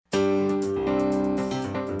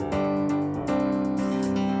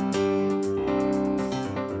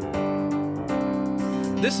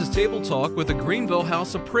This is Table Talk with the Greenville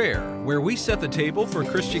House of Prayer, where we set the table for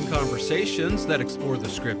Christian conversations that explore the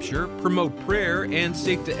Scripture, promote prayer, and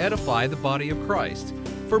seek to edify the body of Christ.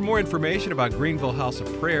 For more information about Greenville House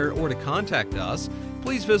of Prayer or to contact us,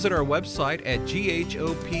 please visit our website at ghopsc.org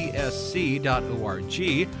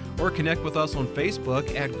or connect with us on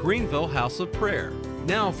Facebook at Greenville House of Prayer.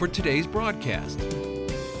 Now for today's broadcast.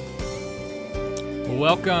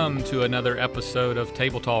 Welcome to another episode of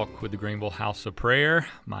Table Talk with the Greenville House of Prayer.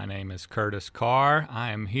 My name is Curtis Carr.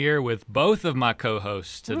 I am here with both of my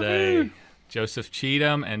co-hosts today, Woo-hoo! Joseph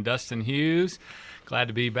Cheatham and Dustin Hughes. Glad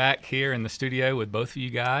to be back here in the studio with both of you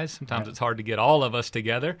guys. Sometimes it's hard to get all of us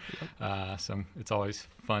together, so it's always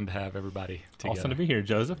fun to have everybody together. Awesome to be here,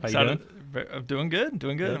 Joseph. How you doing? I'm doing good.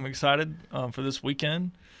 I'm excited for this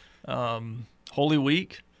weekend. Holy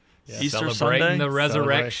Week. Yeah. Easter Celebrating Sunday. the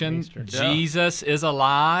resurrection. Easter. Jesus is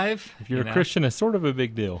alive. If you're a Christian, it's sort of a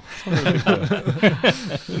big deal.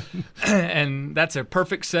 And that's a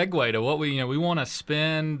perfect segue to what we want to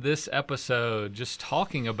spend this episode just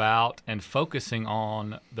talking about and focusing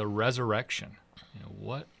on the resurrection.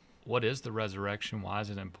 What is the resurrection? Why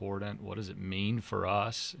is it important? What does it mean for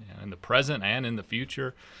us in the present and in the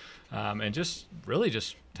future? And just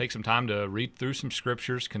take some time to read through some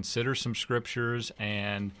scriptures, consider some scriptures,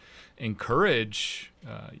 and encourage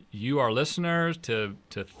you, our listeners, to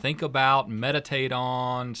think about, meditate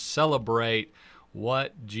on, celebrate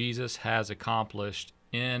what Jesus has accomplished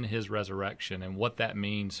in his resurrection and what that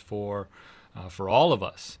means for all of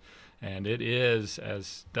us. And it is,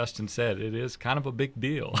 as Dustin said, it is kind of a big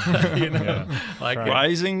deal. Like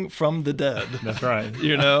rising from the dead. That's right.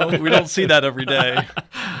 We don't see that every day.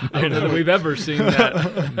 I don't know that we've ever seen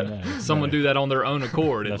that. Someone do that on their own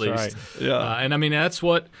accord, at least. Right. Yeah. And I mean, that's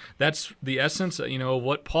the essence, of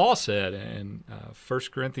what Paul said in 1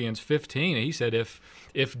 Corinthians 15. He said, if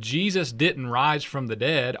Jesus didn't rise from the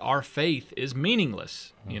dead, our faith is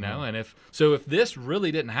meaningless. And if this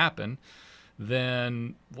really didn't happen,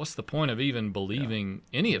 then what's the point of even believing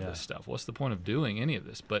any of this stuff? What's the point of doing any of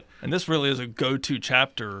this? And this really is a go-to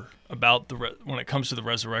chapter about when it comes to the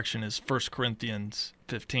resurrection is 1 Corinthians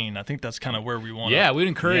 15. I think that's kind of where we want to. Yeah, we'd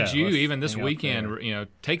encourage you even this weekend,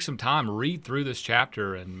 take some time, read through this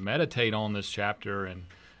chapter and meditate on this chapter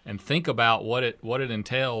and think about what it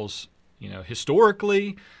entails,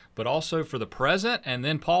 historically, but also for the present. And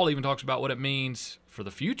then Paul even talks about what it means for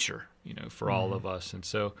the future, for all of us. And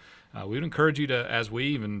so we would encourage you to, as we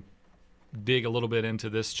even dig a little bit into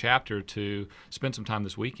this chapter, to spend some time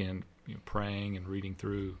this weekend praying and reading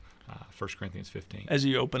through 1 Corinthians 15. As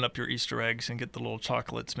you open up your Easter eggs and get the little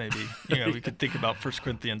chocolates, maybe we could think about 1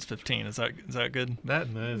 Corinthians 15. Is that good? That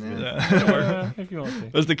is good. If you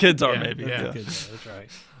want to. As the kids are, maybe. Yeah. That's right.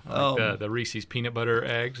 Like the Reese's peanut butter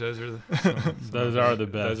eggs. Those are the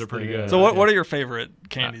best. Those are pretty good. So what are your favorite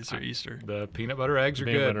candies for Easter? The peanut butter eggs are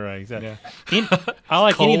peanut good. Butter eggs. Yeah. I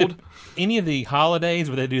like Cold. any of the holidays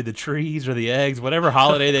where they do the trees or the eggs, whatever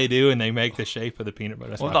holiday they do, and they make the shape of the peanut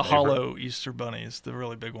butter. That's the my favorite. hollow Easter bunnies, the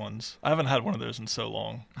really big ones. I haven't had one of those in so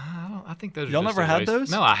long. I think those. Y'all are just never a had waste.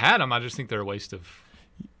 those? No, I had them. I just think they're a waste of.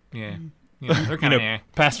 Yeah. They're kind of.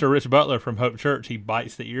 Pastor Rich Butler from Hope Church, he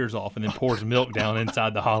bites the ears off and then pours milk down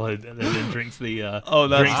inside the hollow, and then drinks the milk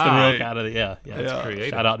out of the That's creative.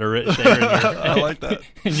 Shout out to Rich there. I like that.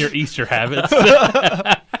 In your Easter habits.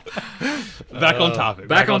 Back on topic.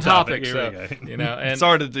 Back on topic. Here we go. And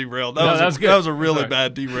sorry to derail. That was good. That was a really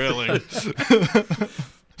bad derailing.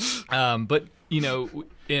 But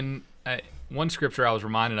in one scripture I was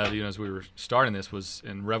reminded of, as we were starting this, was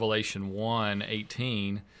in Revelation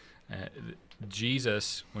 1:18.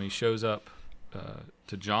 Jesus, when he shows up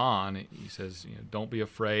to John, he says, "Don't be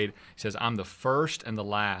afraid." He says, "I'm the first and the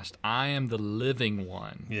last. I am the living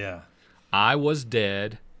one. Yeah. I was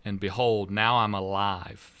dead, and behold, now I'm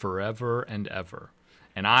alive forever and ever.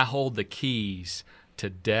 And I hold the keys to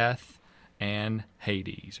death and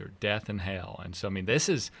Hades," or death and hell. And so, this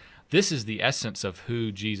is the essence of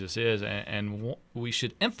who Jesus is. And we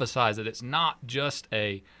should emphasize that it's not just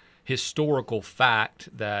a historical fact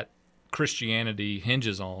that Christianity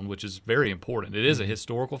hinges on, which is very important. It is a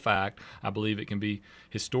historical fact. I believe it can be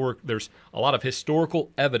historic. There's a lot of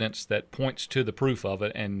historical evidence that points to the proof of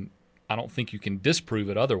it, and I don't think you can disprove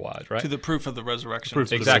it otherwise, right? To the proof of the resurrection.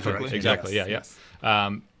 Exactly. Yes. Yeah.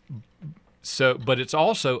 But it's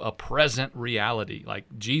also a present reality. Like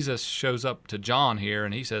Jesus shows up to John here,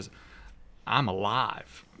 and he says, "I'm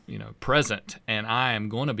alive, present, and I am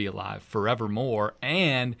going to be alive forevermore."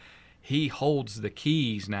 And he holds the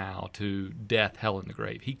keys now to death, hell, and the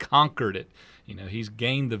grave. He conquered it. He's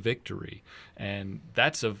gained the victory, and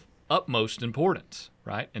that's of utmost importance,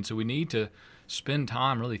 right? And so we need to spend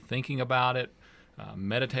time really thinking about it,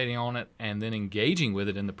 meditating on it, and then engaging with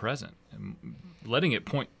it in the present, and letting it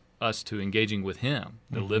point us to engaging with Him,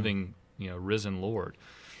 the living, risen Lord.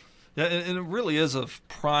 Yeah, and it really is of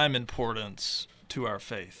prime importance to our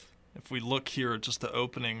faith. If we look here at just the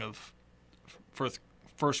opening of 1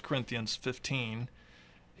 Corinthians 15,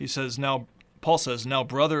 Paul says, "Now,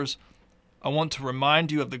 brothers, I want to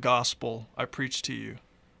remind you of the gospel I preached to you,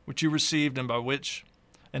 which you received and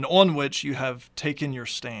on which you have taken your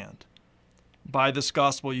stand. By this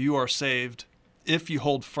gospel you are saved, if you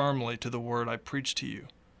hold firmly to the word I preached to you.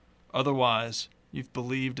 Otherwise, you've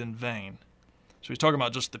believed in vain." So he's talking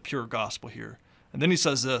about just the pure gospel here. And then he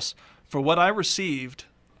says this, "For what I received,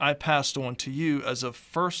 I passed on to you as of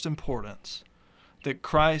first importance, that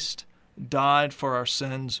Christ died for our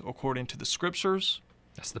sins according to the Scriptures."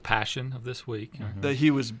 That's the passion of this week. "That he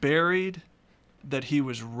was buried, that he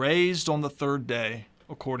was raised on the third day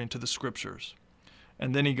according to the Scriptures."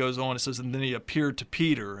 And then he goes on, it says, "And then he appeared to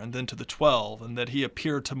Peter, and then to the 12, and that he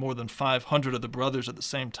appeared to more than 500 of the brothers at the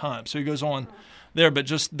same time." So he goes on there, but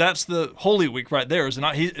just that's the Holy Week right there.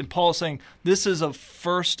 And Paul is saying, this is of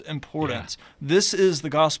first importance. Yeah. This is the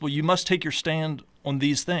gospel. You must take your stand on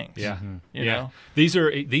these things. Yeah, you know? These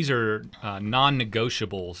are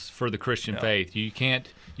non-negotiables for the Christian faith. You can't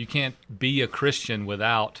be a Christian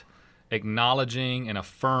without acknowledging and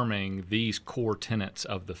affirming these core tenets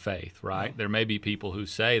of the faith, right? There may be people who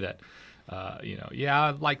say that,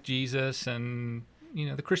 I like Jesus and,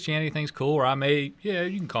 the Christianity thing's cool, or you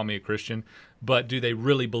can call me a Christian, but do they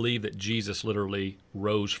really believe that Jesus literally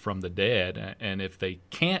rose from the dead? And if they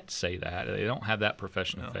can't say that, they don't have that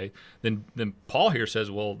profession of faith, then Paul here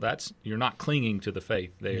says, well, you're not clinging to the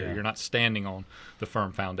faith there. Yeah. You're not standing on the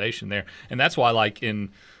firm foundation there. And that's why, like in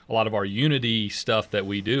a lot of our unity stuff that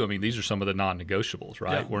we do, I mean, these are some of the non-negotiables,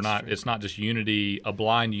 right? It's not just unity, a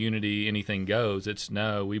blind unity, anything goes.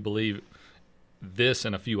 We believe this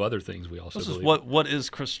and a few other things we also believe. What is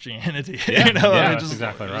Christianity? Yeah, that's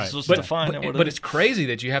exactly right. Just define it. But it's crazy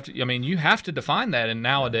that you have to define that in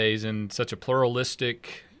nowadays in such a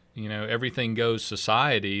pluralistic, everything goes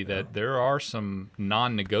society that there are some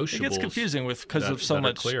non-negotiables. It gets confusing because of so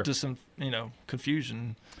much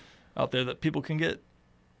confusion out there that people can get,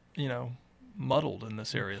 muddled in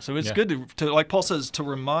this area. So it's good to, like Paul says, to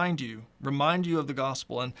remind you of the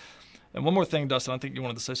gospel. And one more thing, Dustin, I think you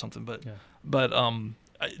wanted to say something, but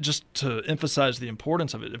just to emphasize the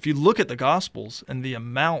importance of it. If you look at the Gospels and the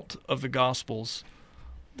amount of the Gospels,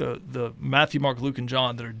 the Matthew, Mark, Luke, and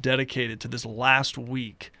John that are dedicated to this last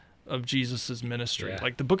week of Jesus' ministry,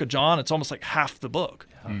 like the book of John, it's almost like half the book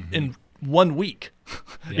in 1 week.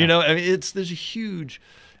 There's a huge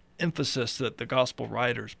emphasis that the gospel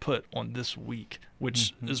writers put on this week,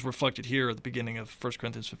 which is reflected here at the beginning of 1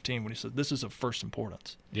 Corinthians 15 when he said this is of first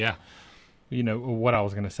importance. Yeah. What I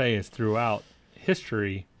was going to say is throughout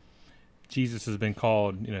history, Jesus has been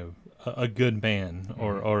called, a good man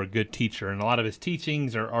or a good teacher. And a lot of his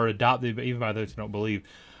teachings are adopted even by those who don't believe.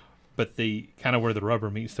 But the kind of where the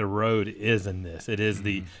rubber meets the road is in this. It is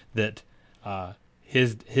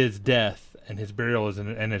his death and his burial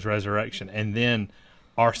and his resurrection, and then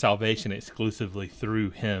our salvation exclusively through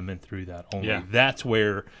him and through that only. Yeah. That's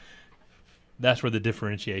where the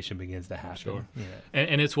differentiation begins to happen. Sure. Yeah.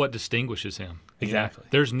 And it's what distinguishes him. Exactly.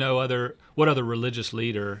 There's what other religious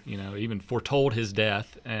leader, even foretold his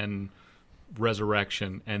death and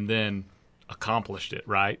resurrection and then accomplished it,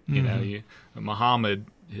 right? Mm-hmm. Muhammad,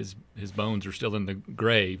 his bones are still in the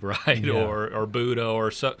grave, right? Yeah. Or Buddha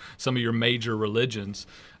or some of your major religions.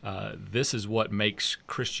 This is what makes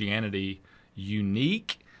Christianity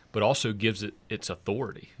unique, but also gives it its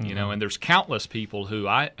authority, and there's countless people who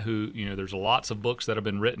there's lots of books that have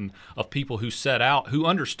been written of people who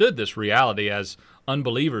understood this reality as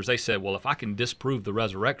unbelievers. They said, well, if I can disprove the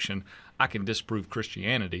resurrection, I can disprove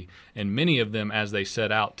Christianity. And many of them, as they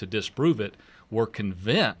set out to disprove it, were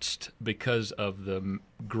convinced because of the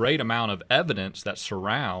great amount of evidence that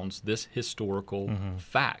surrounds this historical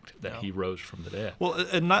fact that he rose from the dead. Well,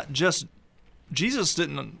 and not just Jesus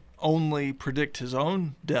didn't only predict his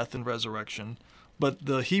own death and resurrection, but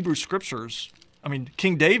the Hebrew Scriptures,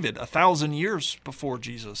 King David, 1,000 years before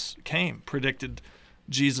Jesus came, predicted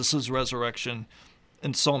Jesus' resurrection.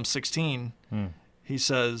 In Psalm 16, he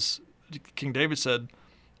says, King David said,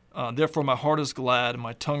 "Therefore my heart is glad and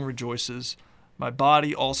my tongue rejoices. My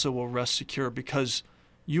body also will rest secure, because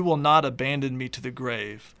you will not abandon me to the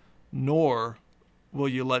grave, nor will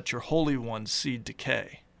you let your Holy One see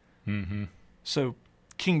decay." Mm-hmm. So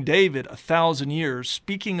King David, 1,000 years,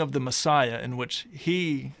 speaking of the Messiah in which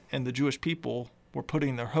he and the Jewish people were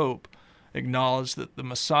putting their hope, acknowledged that the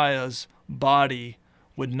Messiah's body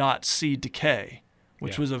would not see decay,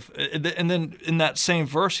 which Yeah. was and then in that same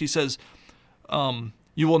verse he says,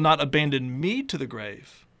 "You will not abandon me to the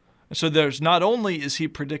grave." And so there's not only is he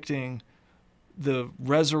predicting the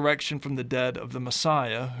resurrection from the dead of the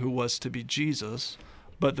Messiah, who was to be Jesus,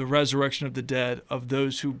 but the resurrection of the dead of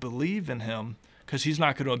those who believe in him, because he's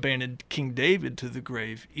not going to abandon King David to the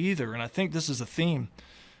grave either. And I think this is a theme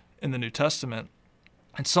in the New Testament,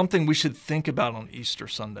 and something we should think about on Easter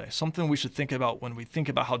Sunday, something we should think about when we think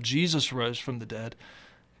about how Jesus rose from the dead,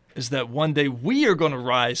 is that one day we are going to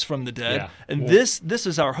rise from the dead, Yeah. and this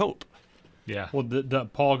is our hope. Yeah. Well,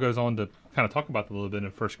 Paul goes on to kind of talk about that a little bit in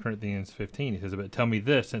 1 Corinthians 15. He says, "But tell me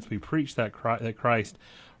this, since we preach that Christ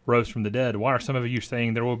rose from the dead, why are some of you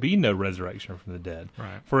saying there will be no resurrection from the dead?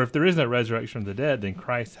 Right. For if there is no resurrection from the dead, then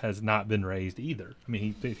Christ has not been raised either." I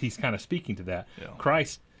mean, he's kind of speaking to that. Yeah.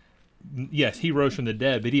 Christ, yes, he rose from the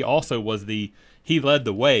dead, but he also he led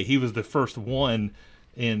the way. He was the first one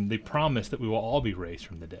in the promise that we will all be raised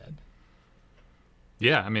from the dead.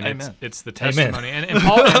 Yeah, I mean, Amen. it's the testimony. And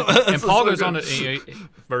Paul, and Paul so goes on good. to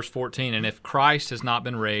verse 14, and if Christ has not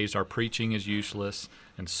been raised, our preaching is useless,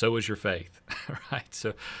 and so is your faith. Right?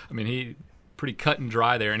 So, I mean, he pretty cut and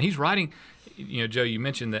dry there. And he's writing, Joe, you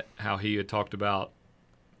mentioned that how he had talked about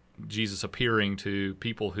Jesus appearing to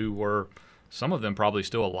people who were, some of them probably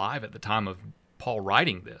still alive at the time of Paul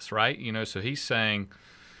writing this, right? So he's saying,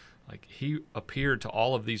 like, he appeared to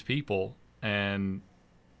all of these people and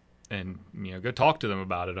go talk to them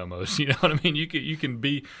about it almost. You know what I mean? You can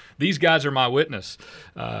be, these guys are my witness,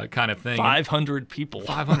 kind of thing. 500 people.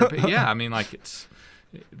 500 people. Yeah, I mean, like, it's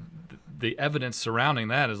the evidence surrounding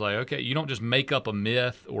that is like, okay, you don't just make up a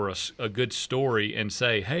myth or a good story and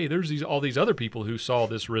say, hey, there's all these other people who saw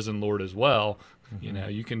this risen Lord as well. Mm-hmm.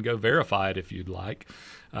 You can go verify it if you'd like.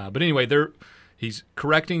 But anyway, he's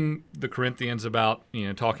correcting the Corinthians about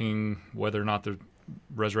talking whether or not the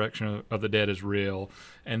resurrection of the dead is real,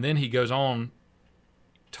 and then he goes on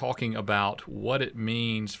talking about what it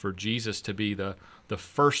means for Jesus to be the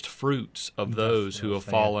first fruits of those who have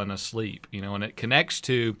fallen asleep. And it connects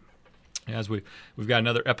to, as we've got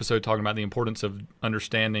another episode talking about the importance of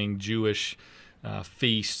understanding Jewish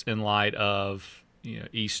feasts in light of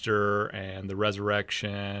Easter and the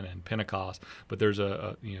resurrection and Pentecost. But there's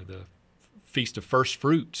the Feast of First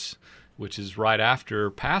Fruits, which is right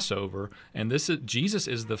after Passover, and Jesus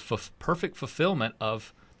is the perfect fulfillment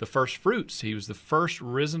of the first fruits. He was the first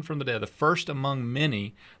risen from the dead, the first among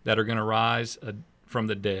many that are going to rise from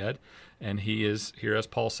the dead, and he is, here as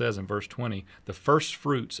Paul says in verse 20, the first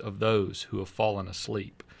fruits of those who have fallen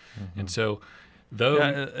asleep. Mm-hmm. And so,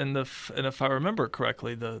 and if I remember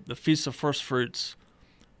correctly, the Feast of First Fruits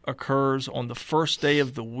occurs on the first day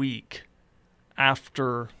of the week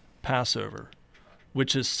after Passover,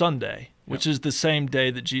 which is Sunday, which is the same day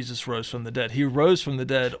that Jesus rose from the dead. He rose from the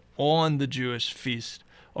dead on the Jewish Feast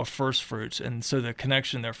of First Fruits, and so the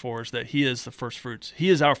connection, therefore, is that he is the first fruits. He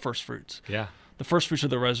is our first fruits. Yeah. The first fruits of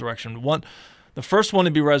the resurrection. The first one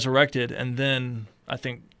to be resurrected, and then I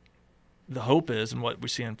think the hope is, and what we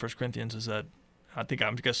see in 1 Corinthians is that, I think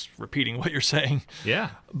I'm just repeating what you're saying.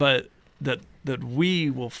 Yeah. But that we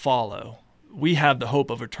will follow. We have the hope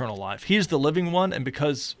of eternal life. He's the living one,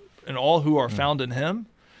 and all who are found in him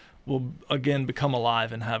will again become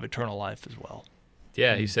alive and have eternal life as well.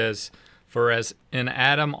 Yeah, he says, for as in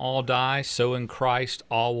Adam all die, so in Christ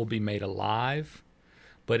all will be made alive,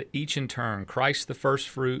 but each in turn, Christ the first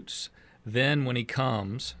fruits, then when he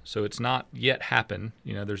comes, so it's not yet happened,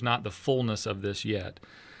 there's not the fullness of this yet,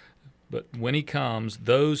 but when he comes,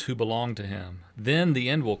 those who belong to him, then the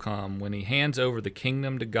end will come when he hands over the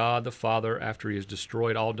kingdom to God the Father after he has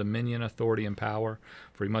destroyed all dominion, authority, and power,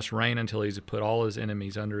 for he must reign until he's put all his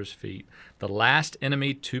enemies under his feet. The last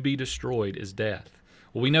enemy to be destroyed is death.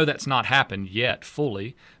 Well, we know that's not happened yet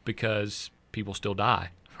fully because people still die,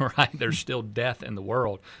 right? There's still death in the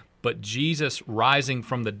world. But Jesus rising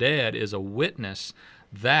from the dead is a witness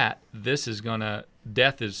that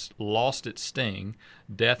death has lost its sting,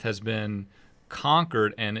 death has been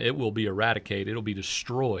conquered, and it will be eradicated. It'll be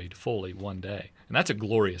destroyed fully one day. And that's a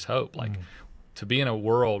glorious hope, to be in a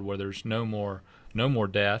world where there's no more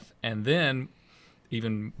death. And then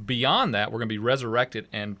even beyond that, we're going to be resurrected.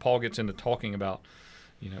 And Paul gets into talking about,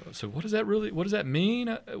 so what does that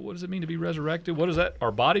mean? What does it mean to be resurrected? What is that,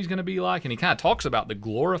 our body's going to be like? And he kind of talks about the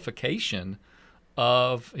glorification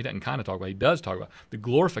he does talk about the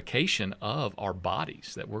glorification of our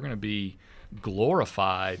bodies, that we're going to be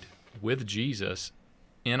glorified with Jesus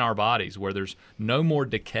in our bodies, where there's no more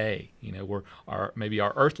decay. Where maybe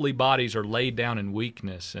our earthly bodies are laid down in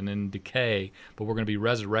weakness and in decay, but we're going to be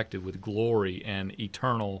resurrected with glory and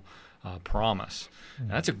eternal promise. And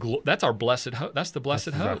that's our blessed hope. That's the blessed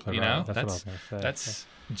That's hope. exactly You right. know, That's what I was gonna say. that's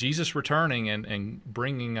Jesus returning and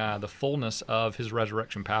bringing the fullness of His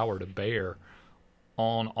resurrection power to bear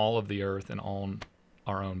on all of the earth and on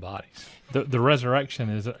our own bodies. The resurrection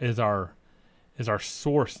is our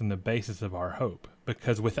source and the basis of our hope,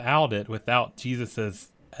 because without Jesus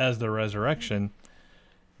as the resurrection,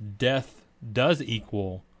 death does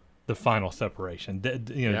equal the final separation.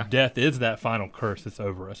 Death is that final curse that's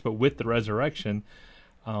over us. But with the resurrection,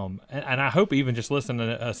 and I hope even just listening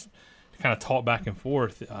to us kind of talk back and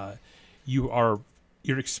forth, you're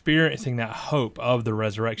experiencing that hope of the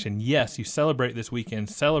resurrection. Yes, you celebrate this weekend,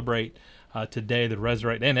 celebrate today the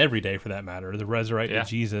resurrection, and every day for that matter, the resurrected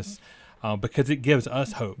Jesus, because it gives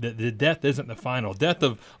us hope that the death isn't the final. Death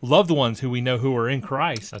of loved ones who we know who are in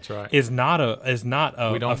Christ. That's right. Is not a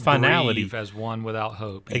we don't a finality. grieve as one without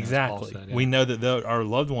hope. Exactly. Said, We know that our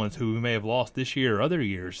loved ones who we may have lost this year or other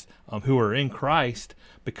years, who are in Christ,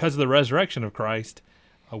 because of the resurrection of Christ,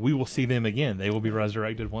 we will see them again. They will be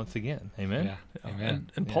resurrected once again. Amen. Yeah.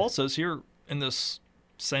 Amen. And Paul says here in this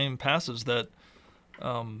same passage that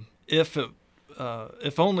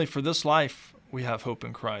if only for this life we have hope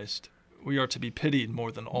in Christ, we are to be pitied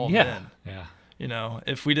more than all men. Yeah. You know,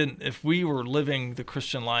 if we were living the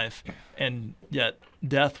Christian life and yet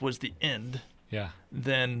death was the end,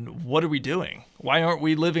 then what are we doing? Why aren't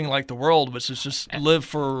we living like the world, which is just live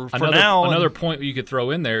for now? Another point you could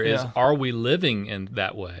throw in there is, Yeah. are we living in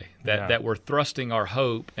that way? Yeah. That we're thrusting our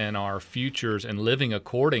hope and our futures and living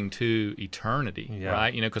according to eternity,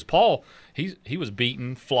 right? You know, because Paul, he was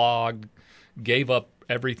beaten, flogged, gave up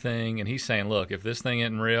everything, and he's saying, look, if this thing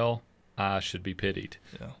isn't real, I should be pitied.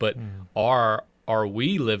 Yeah. But are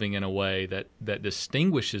we living in a way that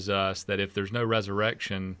distinguishes us, that if there's no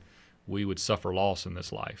resurrection, we would suffer loss in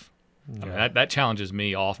this life? I mean, that challenges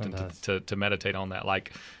me often to meditate on that,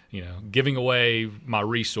 like, you know, giving away my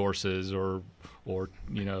resources or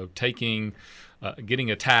you know, getting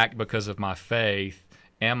attacked because of my faith.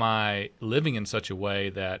 Am I living in such a way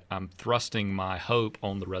that I'm thrusting my hope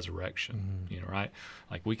on the resurrection? You know, right?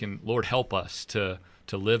 Like, Lord, help us to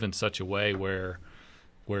live in such a way where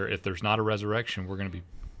if there's not a resurrection, we're going to be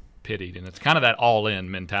pitied. And it's kind of that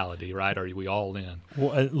all-in mentality, right? Are we all in?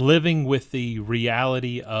 Well, living with the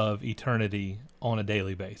reality of eternity on a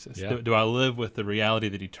daily basis. Yeah. Do I live with the reality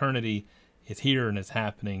that eternity is here and is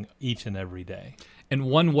happening each and every day? And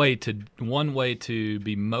one way to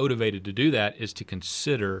be motivated to do that is to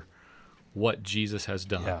consider what Jesus has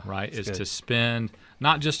done, right? Is good. to spend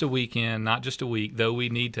not just a weekend, not just a week, though we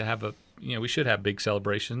need to have we should have big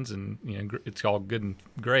celebrations, and, you know, it's all good and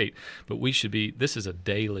great, but this is a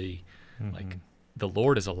daily, like, the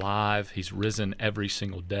Lord is alive. He's risen every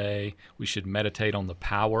single day. We should meditate on the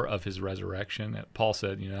power of His resurrection. Paul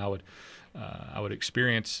said, you know, I would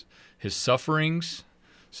experience His sufferings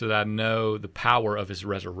so that I know the power of His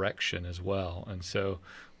resurrection as well. And so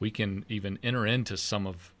we can even enter into some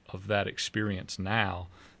of that experience now,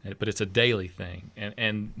 but it's a daily thing.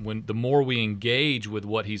 And when the more we engage with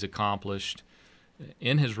what He's accomplished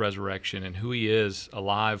in His resurrection and who He is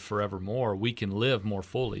alive forevermore, we can live more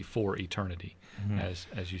fully for eternity,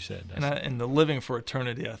 as you said. And the living for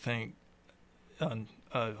eternity, I think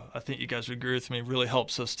you guys would agree with me, really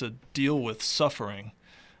helps us to deal with suffering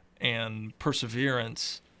and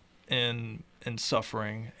perseverance in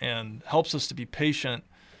suffering, and helps us to be patient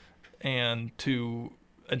and to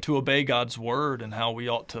obey God's word and how we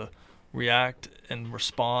ought to react and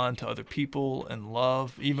respond to other people and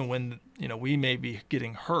love. Even when, you know, we may be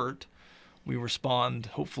getting hurt, we respond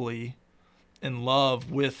hopefully in love,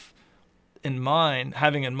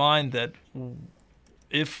 having in mind that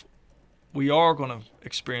if we are going to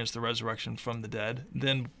experience the resurrection from the dead,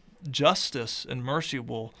 then justice and mercy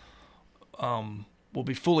will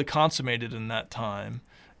be fully consummated in that time,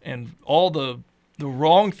 and all the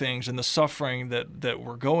wrong things and the suffering that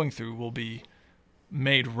we're going through will be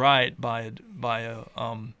made right by a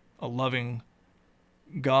loving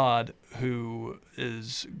God who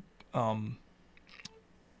is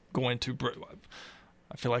going to.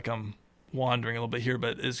 I feel like I'm wandering a little bit here,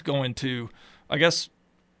 but is going to, I guess,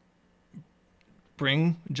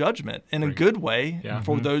 bring judgment in a good way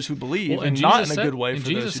for those who believe, and not in a good way for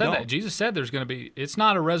those who don't. Jesus said there's going to be, it's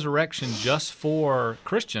not a resurrection just for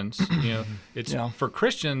Christians. You know, it's for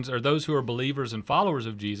Christians, or those who are believers and followers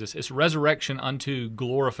of Jesus. It's resurrection unto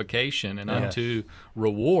glorification and unto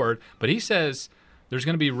reward. But He says there's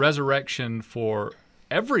going to be resurrection for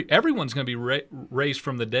everyone's going to be raised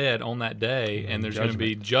from the dead on that day, and there's going to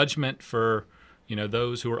be judgment for, you know,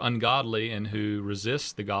 those who are ungodly and who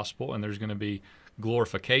resist the gospel, and there's going to be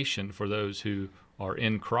glorification for those who are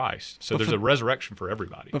in Christ. So there's a resurrection for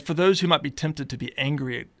everybody. But for those who might be tempted to be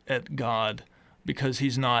angry at God because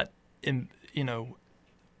he's not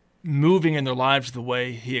moving in their lives the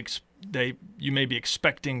way you may be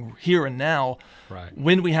expecting here and now, right.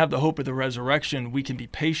 When we have the hope of the resurrection, we can be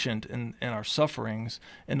patient in our sufferings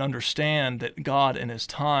and understand that God in his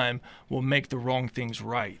time will make the wrong things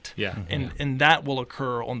right. Yeah. And that will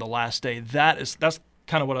occur on the last day. That's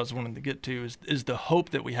kind of what I was wanting to get to is the hope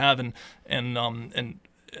that we have. And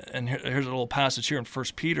here's a little passage here in 1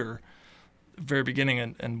 Peter, very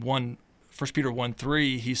beginning in 1 Peter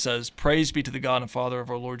 1:3, he says, "Praise be to the God and Father of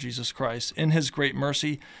our Lord Jesus Christ. In his great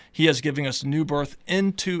mercy, he has given us new birth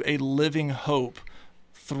into a living hope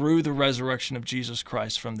through the resurrection of Jesus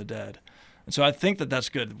Christ from the dead." And so I think that that's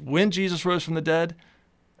good. When Jesus rose from the dead,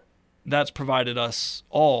 that's provided us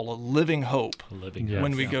all a living hope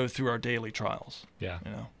when we go through our daily trials. Yeah.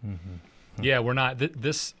 Mm-hmm. Yeah, we're not,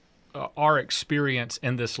 our experience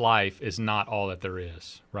in this life is not all that there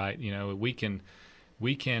is, right?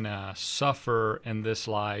 We can suffer in this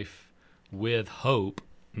life with hope,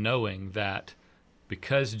 knowing that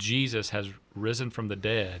because Jesus has risen from the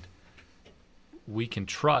dead, we can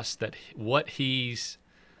trust that what he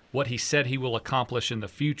said he will accomplish in the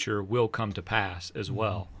future will come to pass as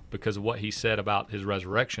well, because of what he said about his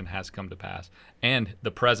resurrection has come to pass, and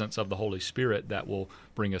the presence of the Holy Spirit that will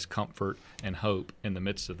bring us comfort and hope in the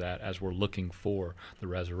midst of that as we're looking for the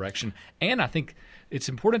resurrection. And I think it's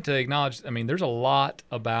important to acknowledge, there's a lot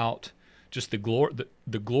about just the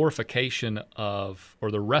glorification of,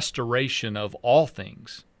 or the restoration of all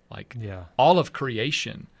things, all of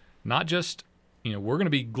creation, not just, we're going to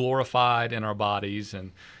be glorified in our bodies,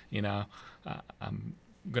 and,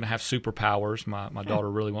 I'm going to have superpowers. My daughter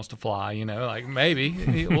really wants to fly,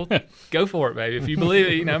 maybe we'll go for it, baby. If you believe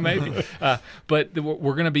it, maybe. But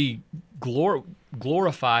we're going to be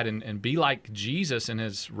glorified and be like Jesus in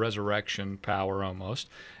his resurrection power almost.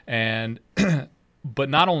 And but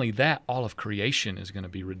not only that, all of creation is going to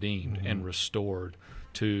be redeemed and restored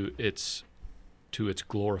to its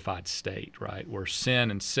glorified state, right? Where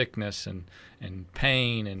sin and sickness and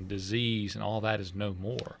pain and disease and all that is no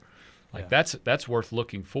more. That's worth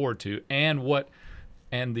looking forward to. And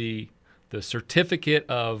the certificate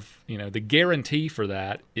of, the guarantee for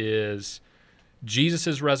that is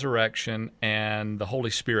Jesus' resurrection and the Holy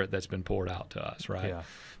Spirit that's been poured out to us, right? Yeah.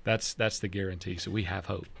 That's the guarantee. So we have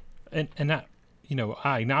hope. And that,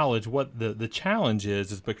 I acknowledge what the challenge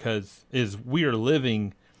is we are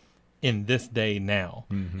living in this day now.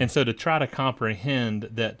 Mm-hmm. And so to try to comprehend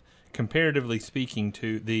that, comparatively speaking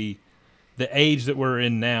to the age that we're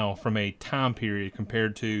in now from a time period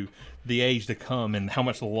compared to the age to come and how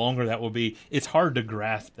much longer that will be, it's hard to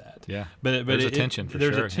grasp that. Yeah. But there's a tension for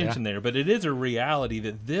there's sure. There's a tension there. But it is a reality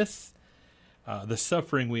that this, the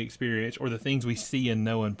suffering we experience or the things we see and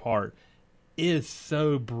know in part, is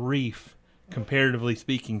so brief, comparatively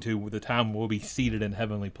speaking, to the time we'll be seated in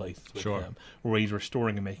heavenly places with him, where he's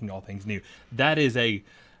restoring and making all things new. That's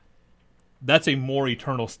a more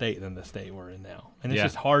eternal state than the state we're in now. And it's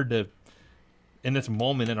just hard to, in this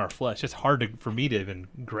moment in our flesh, it's hard for me to even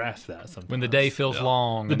grasp that sometimes. When the day feels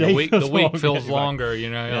long, the week feels longer,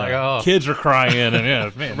 you're like, oh. Kids are crying,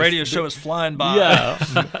 and man, radio show is flying by. Yeah.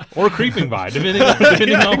 Or creeping by,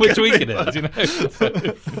 depending on which week it is.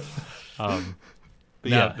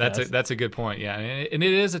 That's a good point. Yeah, and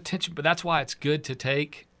it is a tension, but that's why it's good to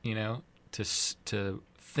take, to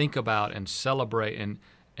think about and celebrate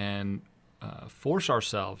and force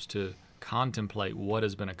ourselves to contemplate what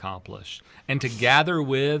has been accomplished, and to gather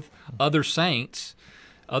with other saints,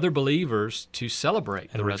 other believers, to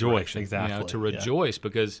celebrate and the resurrection. Exactly. To rejoice,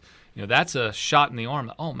 because that's a shot in the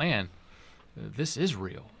arm. Oh man, this is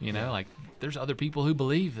real. There's other people who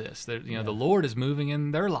believe this. The Lord is moving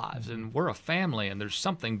in their lives, and we're a family, and there's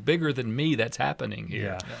something bigger than me that's happening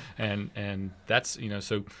here. Yeah. And that's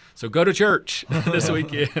so go to church this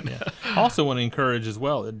weekend. I also want to encourage as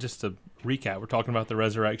well, just to recap, we're talking about the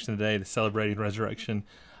resurrection today, the celebrating resurrection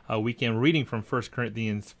weekend, reading from 1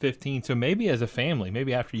 Corinthians 15. So maybe as a family,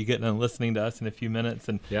 maybe after you get done listening to us in a few minutes,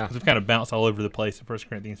 and we've kind of bounced all over the place in 1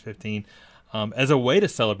 Corinthians 15, as a way to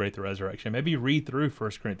celebrate the resurrection, maybe read through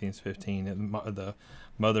 1 Corinthians 15. And the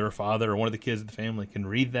mother or father or one of the kids of the family can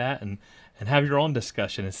read that and have your own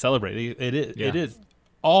discussion and celebrate. It is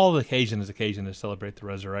all occasion to celebrate the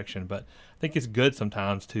resurrection, but I think it's good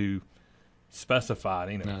sometimes to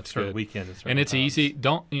specify, certain weekends. And it's times. Easy.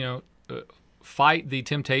 Don't, fight the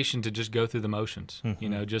temptation to just go through the motions,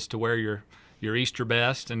 just to wear your Easter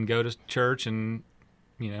best and go to church and,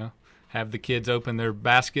 have the kids open their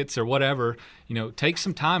baskets or whatever. Take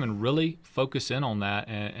some time and really focus in on that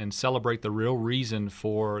and celebrate the real reason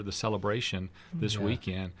for the celebration this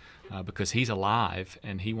weekend, because he's alive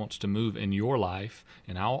and he wants to move in your life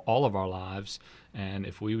and all of our lives. And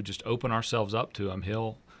if we would just open ourselves up to him,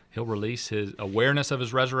 he'll release his awareness of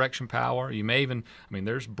his resurrection power. You may even,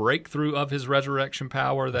 there's breakthrough of his resurrection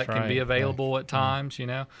power that can be available at times,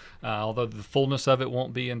 although the fullness of it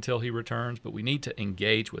won't be until he returns, but we need to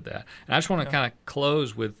engage with that. And I just want to kind of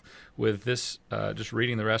close with this, just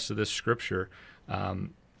reading the rest of this scripture,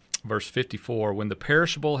 verse 54, when the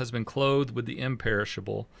perishable has been clothed with the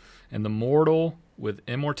imperishable and the mortal with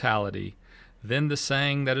immortality, then the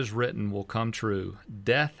saying that is written will come true.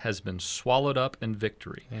 Death has been swallowed up in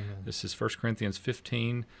victory. Amen. This is 1 Corinthians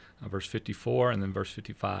 15, verse 54, and then verse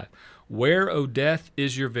 55. Where, O death,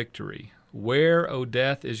 is your victory? Where, O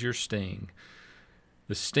death, is your sting?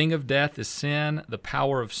 The sting of death is sin. The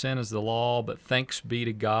power of sin is the law. But thanks be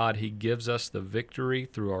to God, he gives us the victory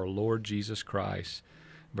through our Lord Jesus Christ.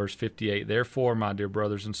 Verse 58, therefore, my dear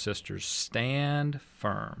brothers and sisters, stand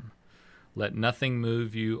firm. Let nothing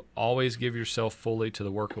move you. Always give yourself fully to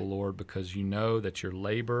the work of the Lord, because you know that your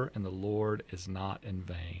labor in the Lord is not in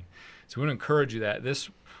vain. So we want to encourage you that this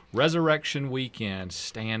resurrection weekend,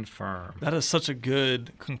 stand firm. That is such a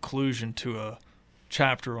good conclusion to a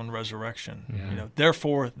chapter on resurrection. Yeah.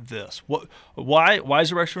 Therefore this. Why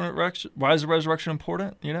is the resurrection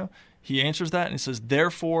important? He answers that and he says,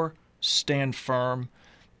 therefore stand firm.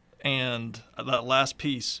 And that last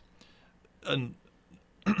piece,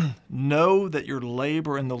 know that your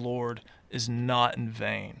labor in the Lord is not in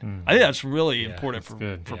vain. I think that's really important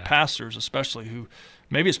for pastors, especially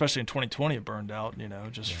especially in 2020, it burned out,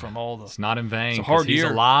 from all the... It's not in vain. It's a hard year.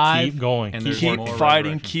 He's alive. Keep going. And keep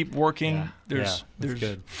fighting, keep working. Yeah.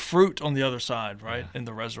 There's fruit on the other side, right, in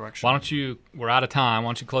the resurrection. We're out of time. Why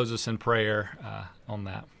don't you close us in prayer on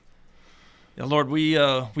that? Yeah, Lord, we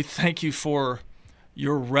thank you for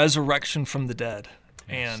your resurrection from the dead.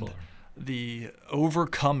 Yes, and Lord. The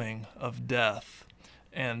overcoming of death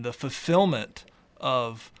and the fulfillment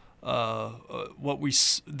of the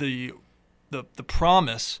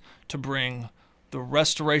promise to bring the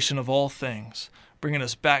restoration of all things, bringing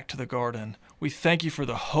us back to the garden. We thank you for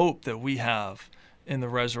the hope that we have in the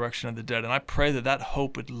resurrection of the dead. And I pray that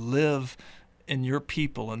hope would live in your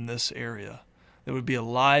people in this area, that would be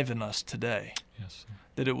alive in us today. Yes.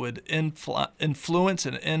 That it would influence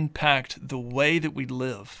and impact the way that we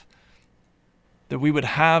live. That we would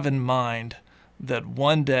have in mind that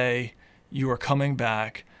one day you are coming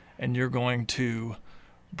back and you're going to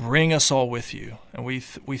bring us all with you. And we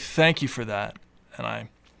thank you for that. And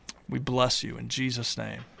we bless you in Jesus'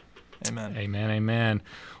 name. Amen. Amen, amen.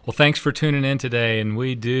 Well, thanks for tuning in today, and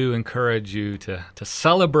we do encourage you to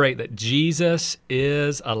celebrate that Jesus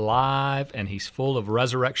is alive and he's full of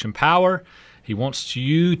resurrection power. He wants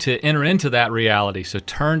you to enter into that reality, so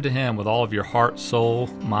turn to him with all of your heart, soul,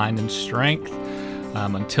 mind, and strength.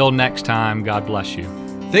 Until next time, God bless you.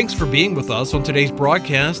 Thanks for being with us on today's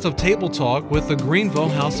broadcast of Table Talk with the Greenville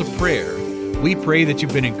House of Prayer. We pray that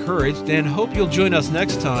you've been encouraged and hope you'll join us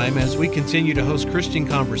next time as we continue to host Christian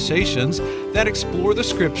conversations that explore the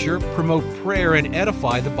Scripture, promote prayer, and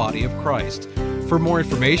edify the body of Christ. For more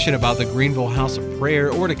information about the Greenville House of Prayer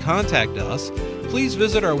or to contact us, please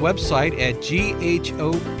visit our website at ghopsc.org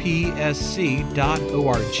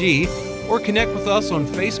or connect with us on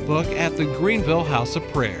Facebook at the Greenville House of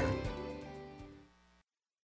Prayer.